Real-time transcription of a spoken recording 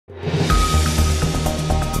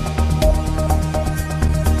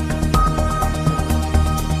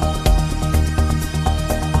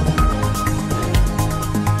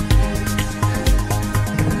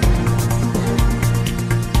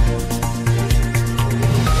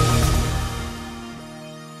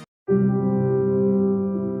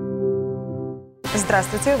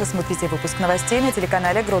Здравствуйте! Вы смотрите выпуск новостей на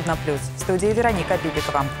телеканале Гродно Плюс. В студии Вероника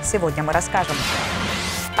Бибикова. Сегодня мы расскажем.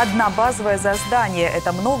 Одна базовая за здание –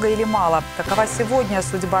 это много или мало? Какова сегодня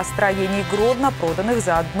судьба строений Гродно, проданных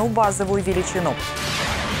за одну базовую величину?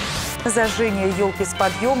 Зажжение елки с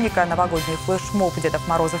подъемника, новогодний флешмоб Дедов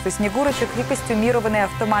Морозов и Снегурочек и костюмированные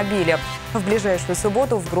автомобили. В ближайшую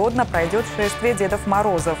субботу в Гродно пройдет шествие Дедов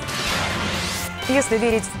Морозов. Если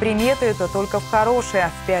верить в приметы, то только в хорошие.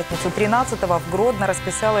 В пятницу 13-го в Гродно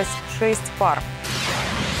расписалось 6 пар.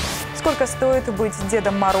 Сколько стоит быть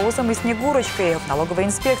Дедом Морозом и Снегурочкой? В налоговой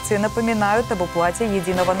инспекции напоминают об уплате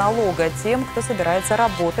единого налога тем, кто собирается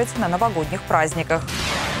работать на новогодних праздниках.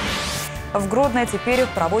 В Гродно теперь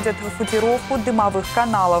проводят футировку дымовых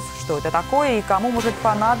каналов. Что это такое и кому может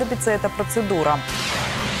понадобиться эта процедура?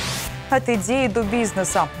 От идеи до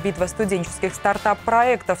бизнеса. Битва студенческих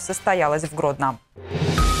стартап-проектов состоялась в Гродно.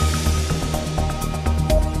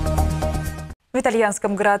 В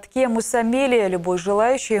итальянском городке Муссамелия любой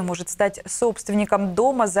желающий может стать собственником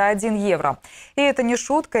дома за 1 евро. И это не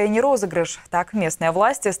шутка и не розыгрыш. Так местные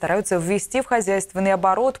власти стараются ввести в хозяйственный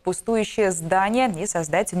оборот пустующие здания и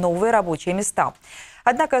создать новые рабочие места.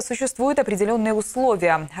 Однако существуют определенные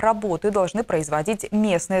условия. Работы должны производить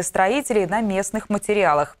местные строители на местных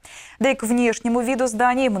материалах. Да и к внешнему виду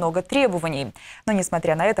зданий много требований. Но,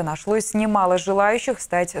 несмотря на это, нашлось немало желающих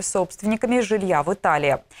стать собственниками жилья в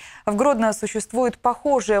Италии. В Гродно существуют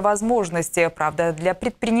похожие возможности, правда, для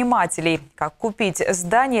предпринимателей. Как купить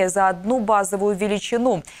здание за одну базовую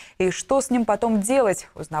величину и что с ним потом делать,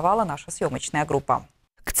 узнавала наша съемочная группа.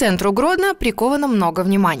 К центру Гродно приковано много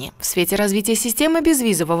внимания. В свете развития системы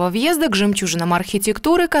безвизового въезда к жемчужинам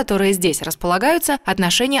архитектуры, которые здесь располагаются,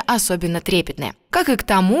 отношение особенно трепетное. Как и к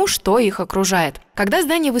тому, что их окружает. Когда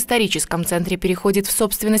здание в историческом центре переходит в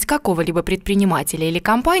собственность какого-либо предпринимателя или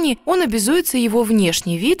компании, он обязуется его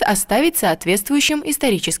внешний вид оставить соответствующим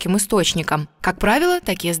историческим источникам. Как правило,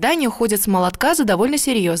 такие здания уходят с молотка за довольно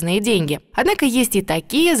серьезные деньги. Однако есть и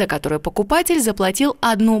такие, за которые покупатель заплатил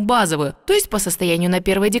одну базовую, то есть по состоянию на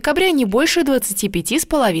 1 декабря не больше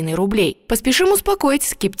 25,5 рублей. Поспешим успокоить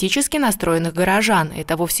скептически настроенных горожан.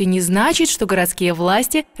 Это вовсе не значит, что городские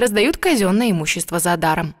власти раздают казенное имущество за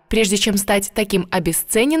даром. Прежде чем стать таким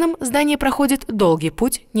обесцененным, здание проходит долгий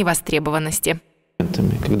путь невостребованности.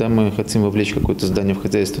 Когда мы хотим вовлечь какое-то здание в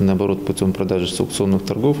хозяйственный оборот путем продажи с аукционных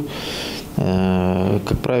торгов,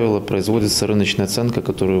 как правило, производится рыночная оценка,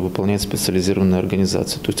 которую выполняет специализированная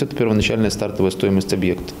организация. То есть это первоначальная стартовая стоимость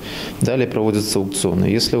объекта. Далее проводятся аукционы.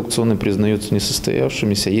 Если аукционы признаются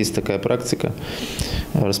несостоявшимися, есть такая практика,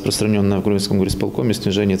 распространенная в Гродненском горисполкоме,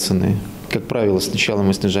 снижение цены. Как правило, сначала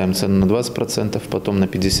мы снижаем цену на 20%, потом на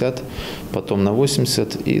 50%, потом на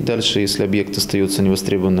 80%. И дальше, если объект остается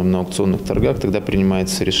невостребованным на аукционных торгах, тогда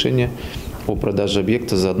принимается решение о продаже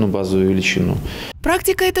объекта за одну базовую величину.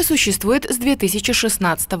 Практика эта существует с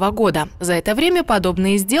 2016 года. За это время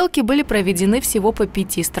подобные сделки были проведены всего по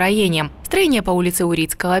 5 строениям. Строение по улице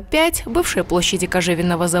Урицкого, 5, бывшая площади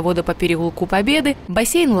кожевенного завода по переулку Победы,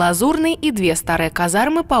 бассейн Лазурный и 2 старые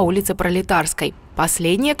казармы по улице Пролетарской.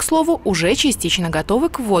 Последние, к слову, уже частично готовы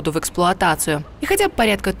к вводу в эксплуатацию. И хотя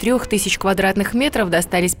порядка 3000 квадратных метров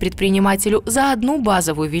достались предпринимателю за одну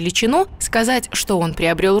базовую величину, сказать, что он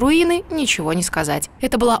приобрел руины, ничего не сказать.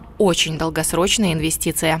 Это была очень долгосрочная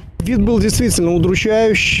инвестиция. Вид был действительно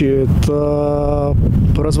удручающий. Это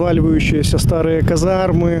разваливающиеся старые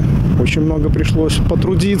казармы. Очень много пришлось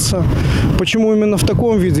потрудиться. Почему именно в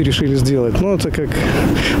таком виде решили сделать? Ну, это, как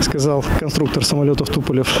сказал конструктор самолетов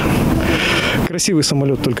Туполев, красивый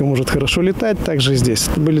самолет только может хорошо летать. Также и здесь.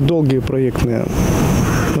 Это были долгие проектные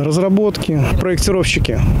разработки.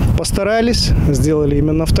 Проектировщики постарались, сделали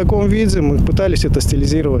именно в таком виде. Мы пытались это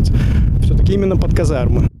стилизировать все-таки именно под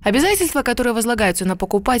казармы. Обязательства, которые возлагаются на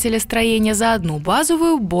покупателя строения за одну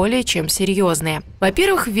базовую, более чем серьезные.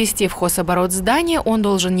 Во-первых, ввести в хозоборот здание он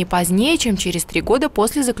должен не позднее, чем через 3 года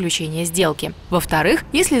после заключения сделки. Во-вторых,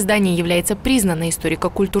 если здание является признанной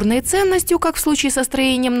историко-культурной ценностью, как в случае со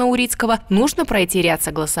строением на Урицкого, нужно пройти ряд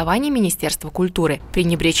согласований Министерства культуры.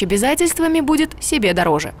 Пренебречь обязательствами будет себе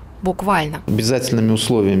дороже. Буквально. Обязательными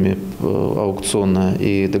условиями аукциона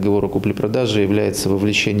и договора купли-продажи является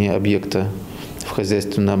вовлечение объекта в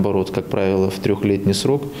хозяйственный оборот, как правило, в 3-летний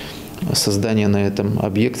срок, создание на этом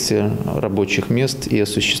объекте рабочих мест и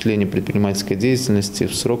осуществление предпринимательской деятельности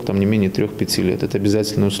в срок не менее 3-5 лет. Это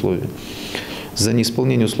обязательные условия. За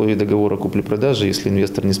неисполнение условий договора купли-продажи, если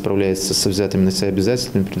инвестор не справляется со взятыми на себя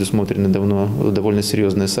обязательствами, предусмотрены довольно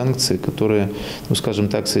серьезные санкции, которые, скажем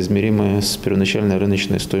так, соизмеримы с первоначальной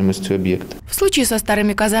рыночной стоимостью объекта. В случае со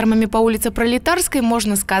старыми казармами по улице Пролетарской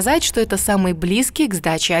можно сказать, что это самый близкий к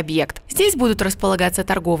сдаче объект. Здесь будут располагаться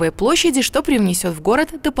торговые площади, что привнесет в город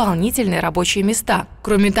дополнительные рабочие места.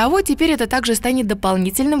 Кроме того, теперь это также станет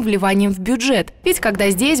дополнительным вливанием в бюджет. Ведь когда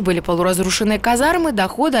здесь были полуразрушенные казармы,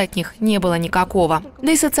 дохода от них не было никакого.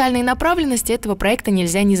 Да и социальной направленности этого проекта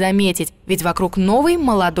нельзя не заметить. Ведь вокруг новый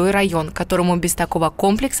молодой район, которому без такого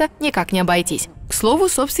комплекса никак не обойтись. К слову,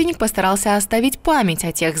 собственник постарался оставить память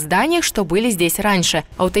о тех зданиях, что были здесь раньше.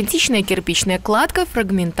 Аутентичная кирпичная кладка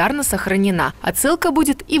фрагментарно сохранена. Отсылка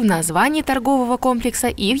будет и в названии торгового комплекса,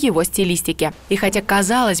 и в его стилистике. И хотя,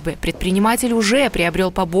 казалось бы, предприниматель уже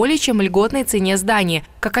приобрел по более чем льготной цене здание,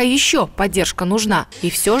 какая еще поддержка нужна? И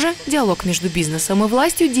все же диалог между бизнесом и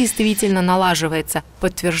властью действительно налаживается,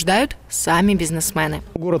 подтверждают сами бизнесмены.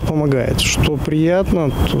 Город помогает. Что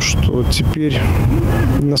приятно, то что теперь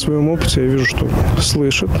на своем опыте я вижу, что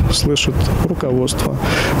слышит руководство,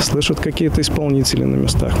 слышат какие-то исполнители на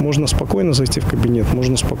местах. Можно спокойно зайти в кабинет,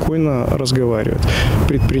 можно спокойно разговаривать.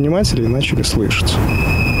 Предприниматели начали слышать.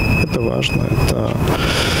 Это важно,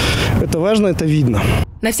 это важно, это видно.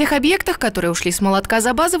 На всех объектах, которые ушли с молотка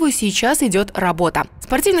за базовую, сейчас идет работа.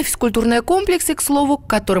 Спортивно-физкультурные комплексы, к слову, к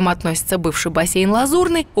которым относится бывший бассейн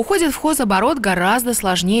 «Лазурный», уходят в хозоборот гораздо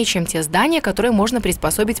сложнее, чем те здания, которые можно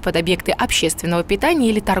приспособить под объекты общественного питания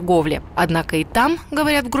или торговли. Однако и там,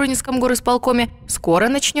 говорят в Гродненском горисполкоме, скоро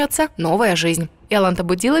начнется новая жизнь. Иоланта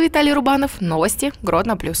Будила, Виталий Рубанов. Новости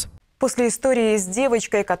Гродно Плюс. После истории с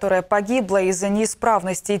девочкой, которая погибла из-за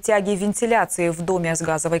неисправности тяги вентиляции в доме с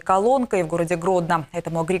газовой колонкой в городе Гродно,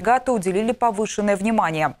 этому агрегату уделили повышенное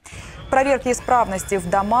внимание. Проверки исправности в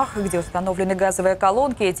домах, где установлены газовые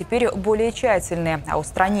колонки, теперь более тщательные, а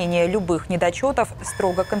устранение любых недочетов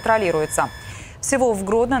строго контролируется. Всего в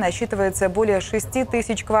Гродно насчитывается более 6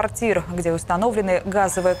 тысяч квартир, где установлены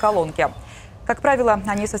газовые колонки. Как правило,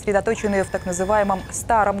 они сосредоточены в так называемом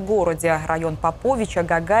старом городе, район Поповича,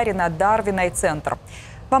 Гагарина, Дарвина и центр.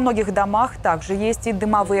 Во многих домах также есть и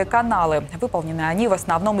дымовые каналы. Выполнены они в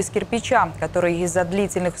основном из кирпича, который из-за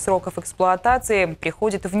длительных сроков эксплуатации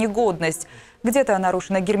приходит в негодность. Где-то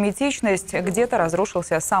нарушена герметичность, где-то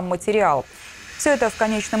разрушился сам материал. Все это в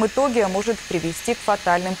конечном итоге может привести к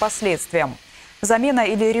фатальным последствиям. Замена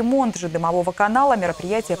или ремонт же дымового канала –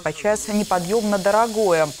 мероприятие подчас неподъемно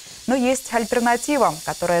дорогое. Но есть альтернатива,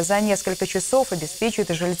 которая за несколько часов обеспечит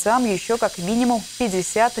жильцам еще как минимум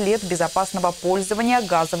 50 лет безопасного пользования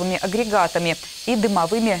газовыми агрегатами и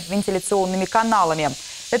дымовыми вентиляционными каналами.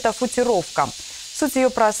 Это футировка. Суть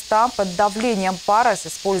ее проста. Под давлением пара с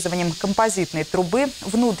использованием композитной трубы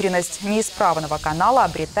внутренность неисправного канала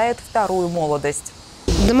обретает вторую молодость.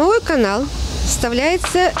 Дымовой канал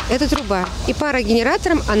вставляется эта труба, и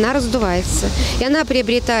парогенератором она раздувается. И она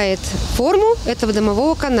приобретает форму этого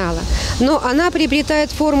дымового канала. Но она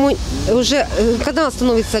приобретает форму, уже канал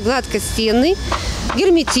становится гладкостенный,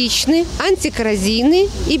 герметичный, антикоррозийный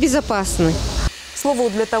и безопасный. К слову,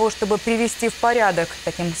 для того, чтобы привести в порядок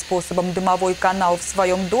таким способом дымовой канал в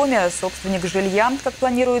своем доме, собственник жилья, как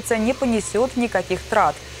планируется, не понесет никаких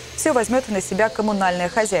трат. Все возьмет на себя коммунальное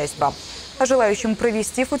хозяйство. А желающим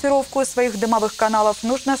провести футировку своих дымовых каналов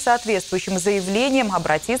нужно соответствующим заявлением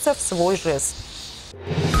обратиться в свой ЖЭС.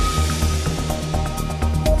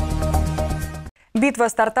 Битва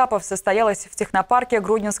стартапов состоялась в технопарке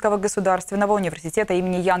Гродненского государственного университета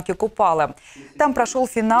имени Янки Купалы. Там прошел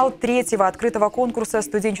финал 3-го открытого конкурса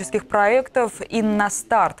студенческих проектов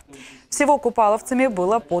 «Инностарт». Всего купаловцами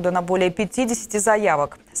было подано более 50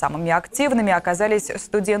 заявок. Самыми активными оказались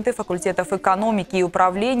студенты факультетов экономики и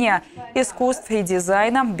управления, искусств и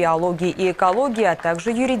дизайна, биологии и экологии, а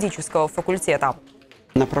также юридического факультета.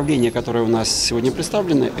 Направления, которые у нас сегодня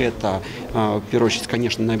представлены, это, в первую очередь,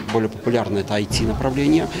 конечно, наиболее популярное – это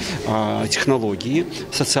IT-направление, технологии,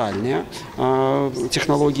 социальные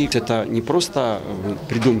технологии. Это не просто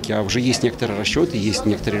придумки, а уже есть некоторые расчеты, есть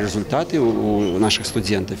некоторые результаты у наших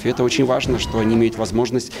студентов. И это очень важно, что они имеют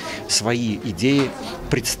возможность свои идеи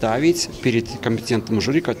представить перед компетентным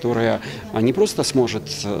жюри, которое не просто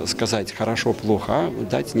сможет сказать «хорошо», «плохо», а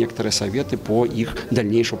дать некоторые советы по их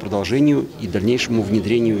дальнейшему продолжению и дальнейшему внедрению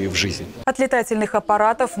в жизнь. От летательных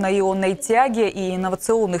аппаратов на ионной тяге и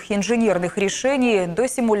инновационных инженерных решений до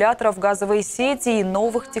симуляторов газовой сети и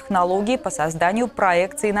новых технологий по созданию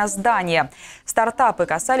проекций на здания. Стартапы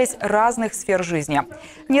касались разных сфер жизни.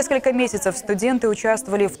 Несколько месяцев студенты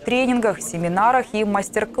участвовали в тренингах, семинарах и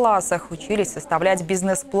мастер-классах, учились составлять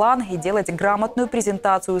бизнес-план и делать грамотную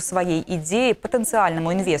презентацию своей идеи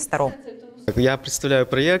потенциальному инвестору. Я представляю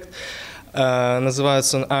проект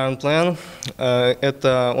Называется он Iron Plan.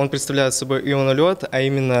 Он представляет собой ионолет, а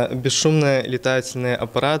именно бесшумный летательный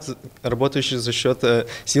аппарат, работающий за счет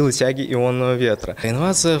силы тяги ионного ветра.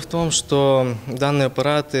 Инновация в том, что данные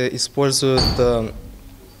аппараты не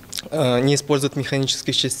используют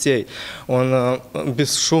механических частей. Он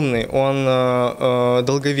бесшумный, он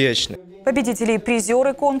долговечный. Победители и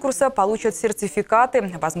призеры конкурса получат сертификаты,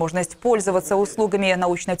 возможность пользоваться услугами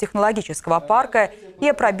научно-технологического парка и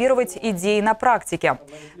опробировать идеи на практике.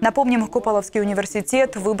 Напомним, Куполовский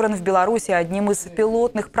университет выбран в Беларуси одним из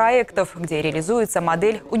пилотных проектов, где реализуется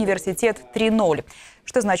модель «Университет 3.0»,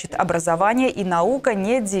 что значит образование и наука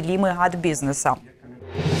неотделимы от бизнеса.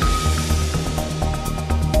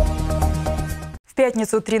 В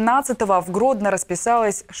пятницу 13-го в Гродно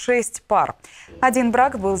расписалось 6 пар. Один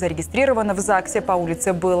брак был зарегистрирован в ЗАГСе по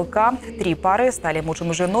улице БЛК, 3 пары стали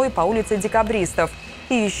мужем и женой по улице Декабристов.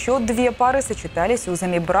 И еще 2 пары сочетались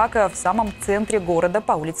узами брака в самом центре города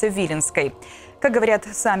по улице Виленской. Как говорят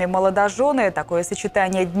сами молодожены, такое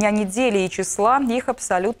сочетание дня недели и числа их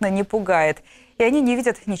абсолютно не пугает. И они не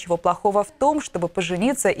видят ничего плохого в том, чтобы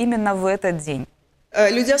пожениться именно в этот день.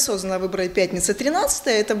 Люди осознанно выбрали пятницу 13.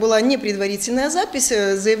 Это была не предварительная запись.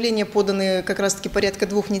 Заявления поданы как раз-таки порядка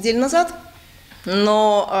 2 недель назад.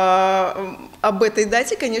 Но об этой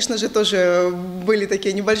дате, конечно же, тоже были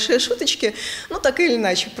такие небольшие шуточки. Но так или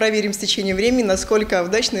иначе, проверим с течением времени, насколько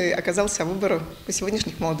удачный оказался выбор у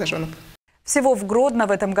сегодняшних молодоженов. Всего в Гродно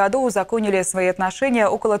в этом году узаконили свои отношения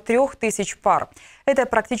около 3000 пар. Это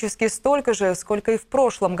практически столько же, сколько и в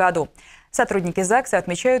прошлом году. Сотрудники ЗАГСа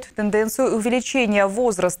отмечают тенденцию увеличения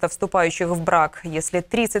возраста вступающих в брак. Если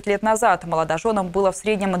 30 лет назад молодоженам было в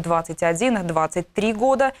среднем 21-23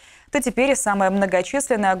 года, то теперь самая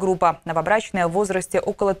многочисленная группа – новобрачные в возрасте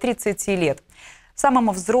около 30 лет.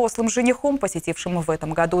 Самым взрослым женихом, посетившим в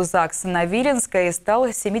этом году ЗАГС на Виленской, стал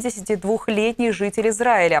 72-летний житель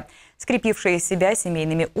Израиля, скрепивший себя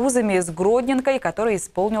семейными узами с гродненкой, которой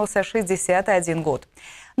исполнился 61 год.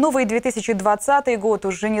 Новый 2020 год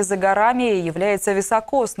уже не за горами и является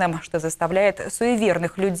високосным, что заставляет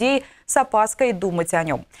суеверных людей с опаской думать о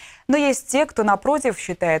нем. Но есть те, кто, напротив,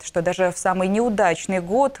 считает, что даже в самый неудачный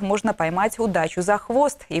год можно поймать удачу за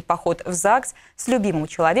хвост, и поход в ЗАГС с любимым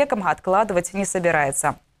человеком откладывать не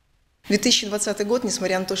собирается. 2020 год,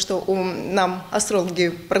 несмотря на то, что нам астрологи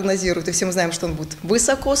прогнозируют, и все мы знаем, что он будет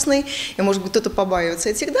высокосный, и, может быть, кто-то побаивается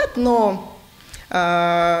этих дат, но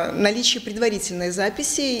наличие предварительной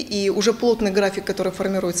записи и уже плотный график, который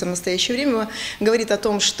формируется в настоящее время, говорит о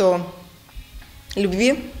том, что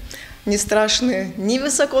любви не страшны ни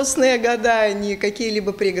высокосные года, ни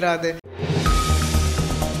какие-либо преграды.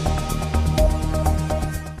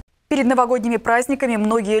 Перед новогодними праздниками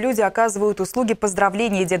многие люди оказывают услуги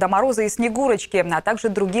поздравления Деда Мороза и Снегурочки, а также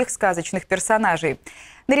других сказочных персонажей.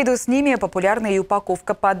 Наряду с ними популярна и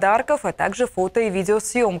упаковка подарков, а также фото- и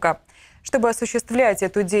видеосъемка. Чтобы осуществлять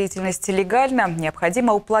эту деятельность легально,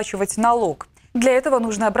 необходимо уплачивать налог. Для этого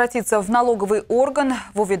нужно обратиться в налоговый орган,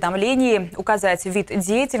 в уведомлении указать вид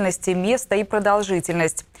деятельности, место и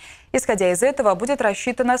продолжительность. Исходя из этого, будет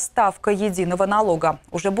рассчитана ставка единого налога.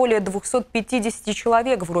 Уже более 250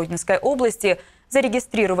 человек в Гродненской области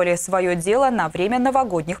зарегистрировали свое дело на время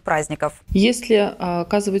новогодних праздников. Если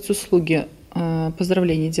оказывать услуги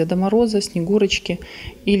поздравления Деда Мороза, Снегурочки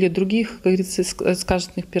или других, как говорится,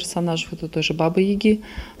 сказочных персонажей, вот той же Бабы Яги,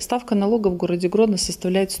 ставка налога в городе Гродно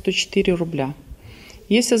составляет 104 рубля.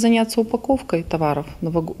 Если заняться упаковкой товаров,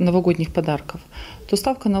 новогодних подарков, то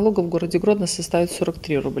ставка налога в городе Гродно составит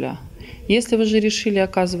 43 рубля. Если вы же решили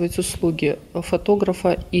оказывать услуги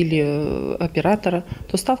фотографа или оператора,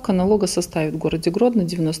 то ставка налога составит в городе Гродно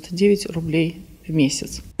 99 рублей в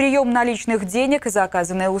месяц. Прием наличных денег за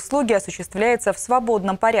оказанные услуги осуществляется в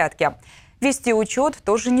свободном порядке. Вести учет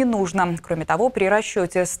тоже не нужно. Кроме того, при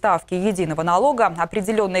расчете ставки единого налога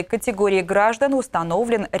определенной категории граждан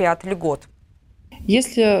установлен ряд льгот.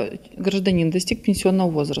 Если гражданин достиг пенсионного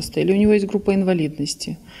возраста или у него есть группа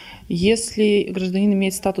инвалидности, если гражданин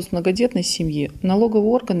имеет статус многодетной семьи, налоговые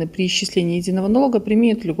органы при исчислении единого налога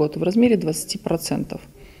применяют льготу в размере 20%.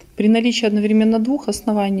 При наличии одновременно 2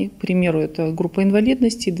 оснований, к примеру, это группа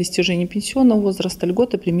инвалидности и достижение пенсионного возраста,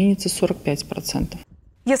 льгота применится 45%.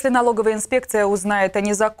 Если налоговая инспекция узнает о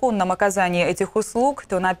незаконном оказании этих услуг,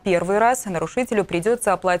 то на первый раз нарушителю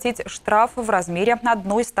придется оплатить штраф в размере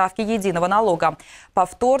 1 ставки единого налога.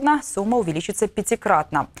 Повторно сумма увеличится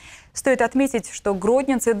 5-кратно. Стоит отметить, что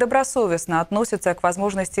гродненцы добросовестно относятся к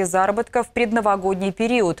возможности заработка в предновогодний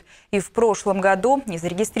период. И в прошлом году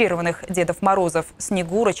незарегистрированных Дедов Морозов,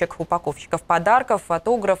 Снегурочек, упаковщиков подарков,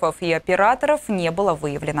 фотографов и операторов не было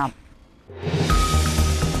выявлено.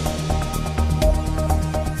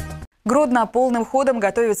 Гродно полным ходом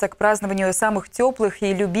готовится к празднованию самых теплых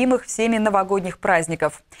и любимых всеми новогодних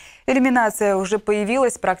праздников. Иллюминация уже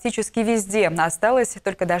появилась практически везде. Осталось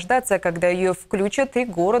только дождаться, когда ее включат и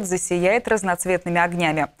город засияет разноцветными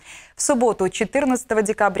огнями. В субботу, 14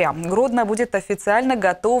 декабря, Гродно будет официально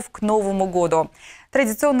готов к Новому году.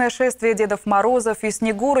 Традиционное шествие Дедов Морозов и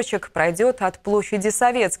Снегурочек пройдет от площади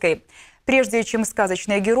Советской. Прежде чем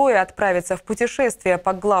сказочные герои отправятся в путешествие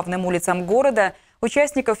по главным улицам города,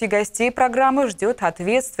 участников и гостей программы ждет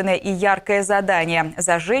ответственное и яркое задание –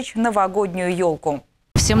 зажечь новогоднюю елку.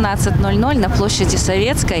 В 17:00 на площади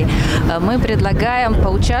Советской мы предлагаем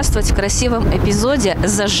поучаствовать в красивом эпизоде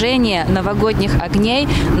зажжения новогодних огней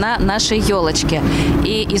на нашей елочке.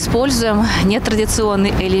 И используем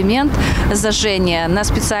нетрадиционный элемент зажжения на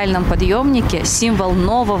специальном подъемнике. Символ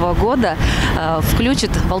Нового года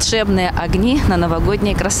включит волшебные огни на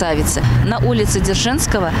новогодней красавице. На улице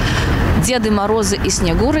Дзержинского Деды Морозы и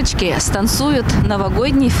Снегурочки станцуют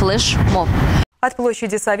новогодний флеш-моб. От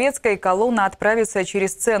площади Советской колонна отправится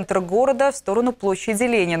через центр города в сторону площади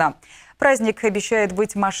Ленина. Праздник обещает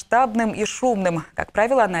быть масштабным и шумным. Как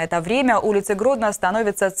правило, на это время улицы Гродно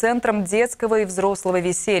становятся центром детского и взрослого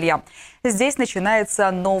веселья. Здесь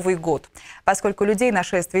начинается Новый год. Поскольку людей на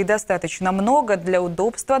шествии достаточно много, для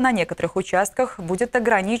удобства на некоторых участках будет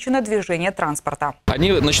ограничено движение транспорта.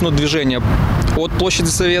 Они начнут движение от площади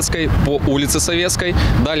Советской по улице Советской,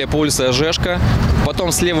 далее по улице Ожешка,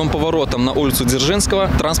 потом с левым поворотом на улицу Дзержинского.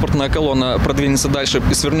 Транспортная колонна продвинется дальше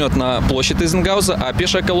и свернет на площадь Эйзенгауза, а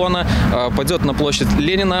пешая колонна пойдет на площадь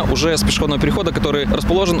Ленина уже с пешеходного перехода, который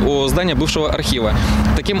расположен у здания бывшего архива.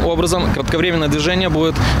 Таким образом, кратковременное движение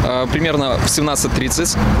будет примерно в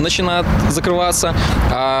 17:30 начинает закрываться,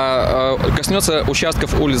 а коснется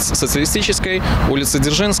участков улиц Социалистической, улицы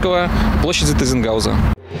Дзержинского, площади Эйзенгауза.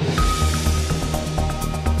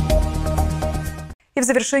 И в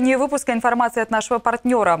завершении выпуска информация от нашего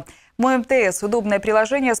партнера. Мой МТС – удобное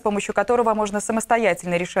приложение, с помощью которого можно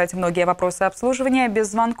самостоятельно решать многие вопросы обслуживания без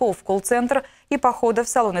звонков в колл-центр и похода в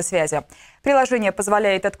салоны связи. Приложение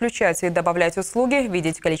позволяет отключать и добавлять услуги,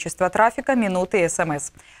 видеть количество трафика, минуты и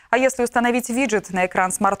СМС. А если установить виджет на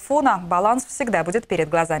экран смартфона, баланс всегда будет перед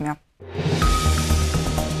глазами.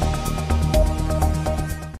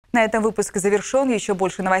 На этом выпуск завершен. Еще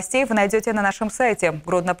больше новостей вы найдете на нашем сайте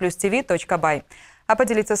grodnoplusTV.by. А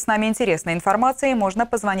поделиться с нами интересной информацией можно,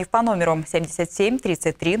 позвонив по номеру 77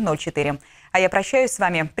 33 04. А я прощаюсь с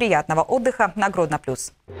вами. Приятного отдыха на Гродно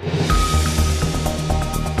Плюс.